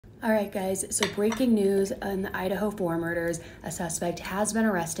All right, guys, so breaking news on the Idaho 4 murders. A suspect has been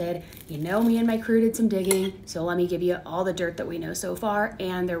arrested. You know me and my crew did some digging, so let me give you all the dirt that we know so far,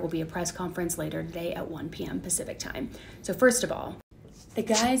 and there will be a press conference later today at 1 p.m. Pacific time. So first of all, the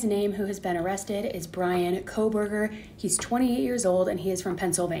guy's name who has been arrested is Bryan Kohberger. He's 28 years old and he is from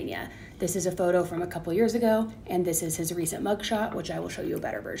Pennsylvania. This is a photo from a couple years ago, and this is his recent mugshot, which I will show you a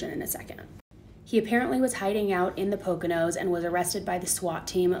better version in a second. He apparently was hiding out in the Poconos and was arrested by the SWAT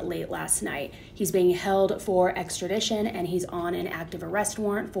team late last night. He's being held for extradition and he's on an active arrest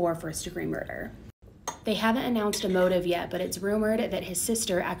warrant for first-degree murder. They haven't announced a motive yet, but it's rumored that his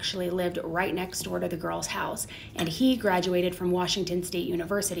sister actually lived right next door to the girl's house, and he graduated from Washington State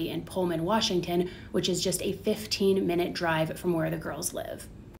University in Pullman, Washington, which is just a 15-minute drive from where the girls live.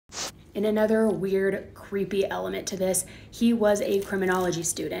 In another weird, creepy element to this, he was a criminology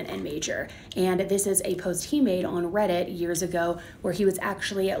student and major, and this is a post he made on Reddit years ago where he was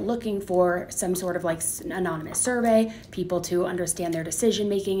actually looking for some sort of like anonymous survey, people to understand their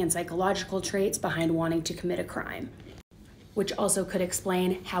decision-making and psychological traits behind wanting to commit a crime, which also could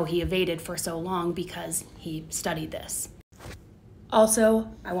explain how he evaded for so long because he studied this. Also,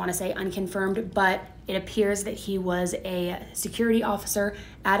 I want to say unconfirmed, but it appears that he was a security officer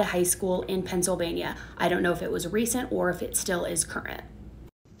at a high school in Pennsylvania. I don't know if it was recent or if it still is current.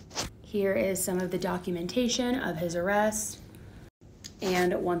 Here is some of the documentation of his arrest,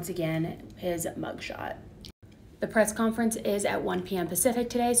 and once again, his mugshot. The press conference is at 1 p.m. Pacific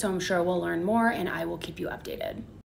today, so I'm sure we'll learn more and I will keep you updated.